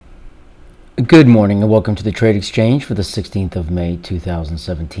Good morning and welcome to the Trade Exchange for the 16th of May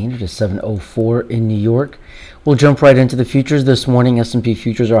 2017. It is 7:04 in New York. We'll jump right into the futures this morning. S&P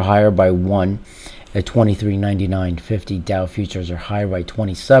futures are higher by 1 at 2399.50. Dow futures are higher by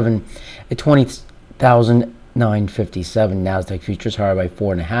 27 at 20,957. Nasdaq futures higher by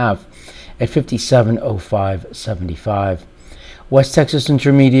 4.5 at 5705.75. West Texas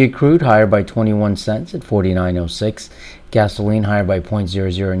Intermediate crude higher by 21 cents at 49.06. Gasoline higher by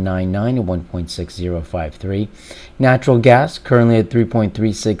 0.0099 at 1.6053. Natural gas currently at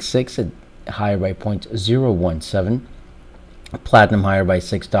 3.366 at higher by 0.017. Platinum higher by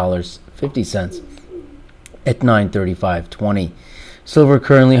 $6.50 at 935.20. Silver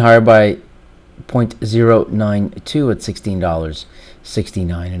currently higher by 0.092 at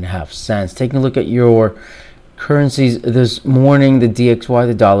 $16.69.5. Taking a look at your currencies this morning, the DXY,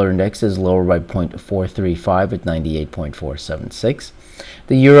 the dollar index, is lower by 0.435 at 98.476.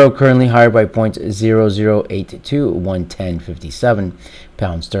 The euro currently higher by 0.0082 at 110.57.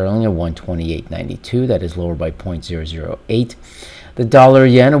 Pound sterling at 128.92, that is lower by 0.008. The dollar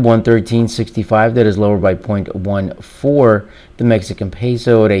yen at 113.65, that is lower by 0.14. The Mexican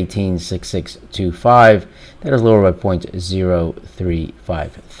peso at 18.6625, that is lower by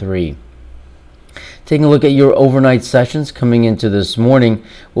 0.0353. Taking a look at your overnight sessions coming into this morning,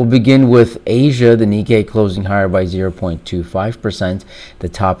 we'll begin with Asia, the Nikkei closing higher by 0.25%, the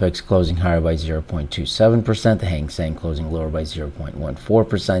TOPIX closing higher by 0.27%, the Hang Seng closing lower by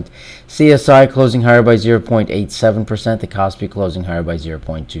 0.14%, CSI closing higher by 0.87%, the Kospi closing higher by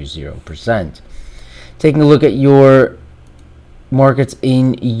 0.20%. Taking a look at your markets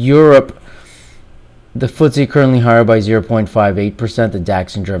in Europe, the FTSE currently higher by 0.58%, the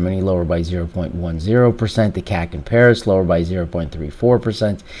DAX in Germany lower by 0.10%, the CAC in Paris lower by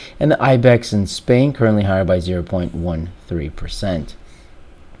 0.34%, and the IBEX in Spain currently higher by 0.13%.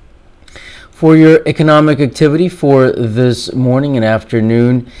 For your economic activity for this morning and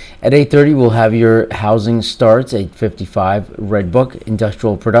afternoon, at 8:30 we'll have your housing starts, 8:55, Red Book,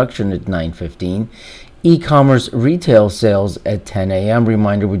 industrial production at 9:15, e-commerce retail sales at 10 a.m.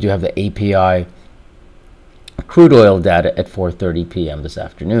 Reminder, we do have the API crude oil data at 4:30 p.m. this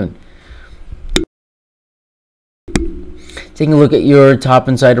afternoon. Taking a look at your top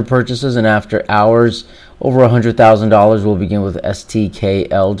insider purchases and after hours, over $100,000. We'll begin with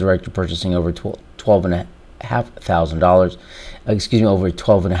STKL, director purchasing over $12,500. Over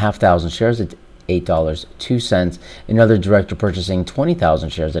 12,500 shares at $8.02. Another director purchasing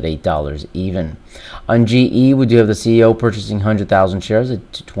 20,000 shares at $8 even. On GE, we do have the CEO purchasing 100,000 shares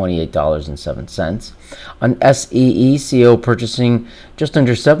at $28.07. On SEE, CEO purchasing just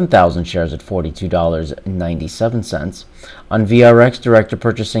under 7,000 shares at $42.97. On VRX, director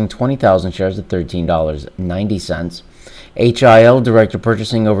purchasing 20,000 shares at $13.90. HIL, director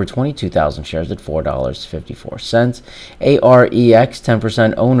purchasing over 22,000 shares at $4.54. AREX,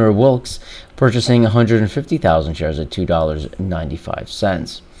 10% owner Wilks, purchasing 150,000 shares at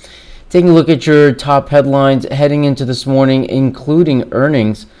 $2.95. Taking a look at your top headlines heading into this morning, including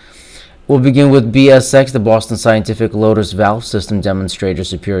earnings, we'll begin with BSX, the Boston Scientific Lotus Valve System demonstrated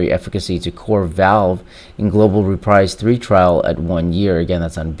superior efficacy to core valve in global Reprise 3 trial at 1 year. Again,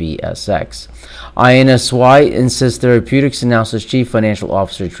 that's on BSX. INSY, Insys Therapeutics, announces Chief Financial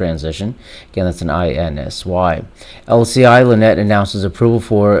Officer transition. Again, that's an INSY. LCI, Lynette, announces approval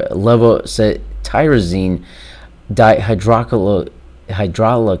for levocetirizine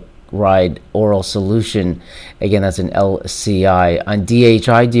dihydrochloride oral solution. Again, that's an LCI. On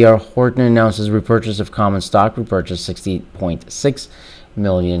DHI, DR Horton announces repurchase of common stock, repurchase $60.6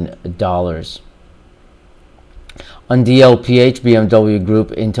 million. On DLPH, BMW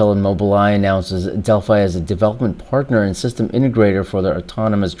Group, Intel, and Mobileye announces Delphi as a development partner and system integrator for their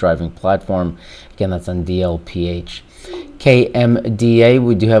autonomous driving platform. Again, that's on DLPH. KMDA,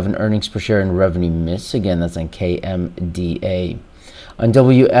 we do have an earnings per share and revenue miss. Again, that's on KMDA. On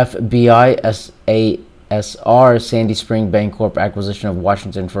WFBI, SASR, Sandy Spring Bancorp acquisition of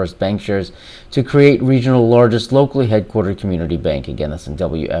Washington First Bankshares to create regional largest locally headquartered community bank. Again, that's in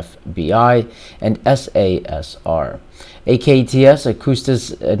WFBI and SASR. AKTS,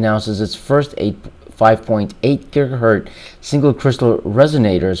 Acoustis, announces its first 5.8 gigahertz single crystal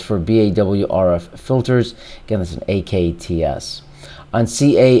resonators for BAW RF filters. Again, that's an AKTS. On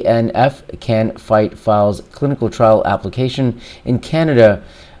CANF, Can Fight files clinical trial application in Canada.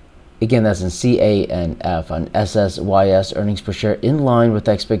 Again, that's in CANF. On SSYS, earnings per share in line with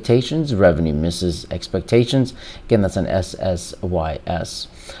expectations, revenue misses expectations. Again, that's on SSYS.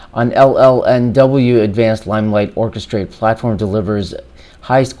 On LLNW, Advanced Limelight Orchestrate Platform delivers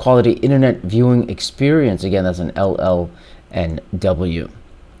highest quality internet viewing experience. Again, that's an LLNW.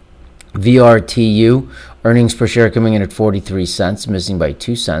 VRTU, earnings per share coming in at 43 cents, missing by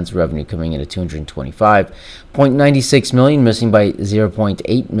 2 cents. Revenue coming in at 225.96 million, missing by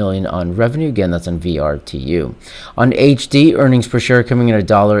 0.8 million on revenue. Again, that's on VRTU. On HD, earnings per share coming in at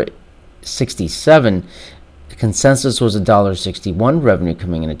 $1.67. Consensus was $1.61. Revenue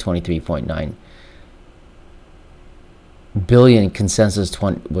coming in at 23.9 billion. Consensus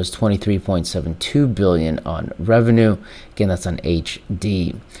was 23.72 billion on revenue. Again, that's on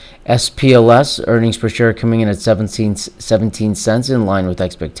HD. SPLS, earnings per share coming in at 17 cents, in line with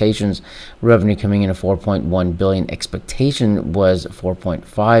expectations. Revenue coming in at 4.1 billion. Expectation was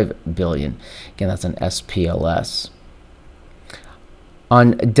 4.5 billion. Again, that's on SPLS.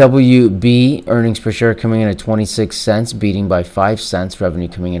 On WB, earnings per share coming in at 26 cents, beating by 5 cents. Revenue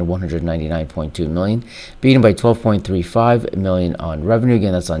coming in at 199.2 million, beating by 12.35 million on revenue.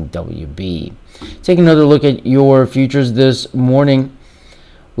 Again, that's on WB. Take another look at your futures this morning.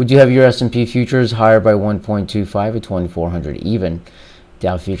 We do have your S&P futures higher by 1.25 at 2,400 even.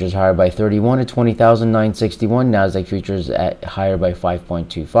 Dow futures higher by 31 at 20,961. Nasdaq futures higher by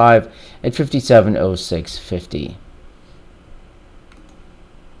 5.25 at 5706.50.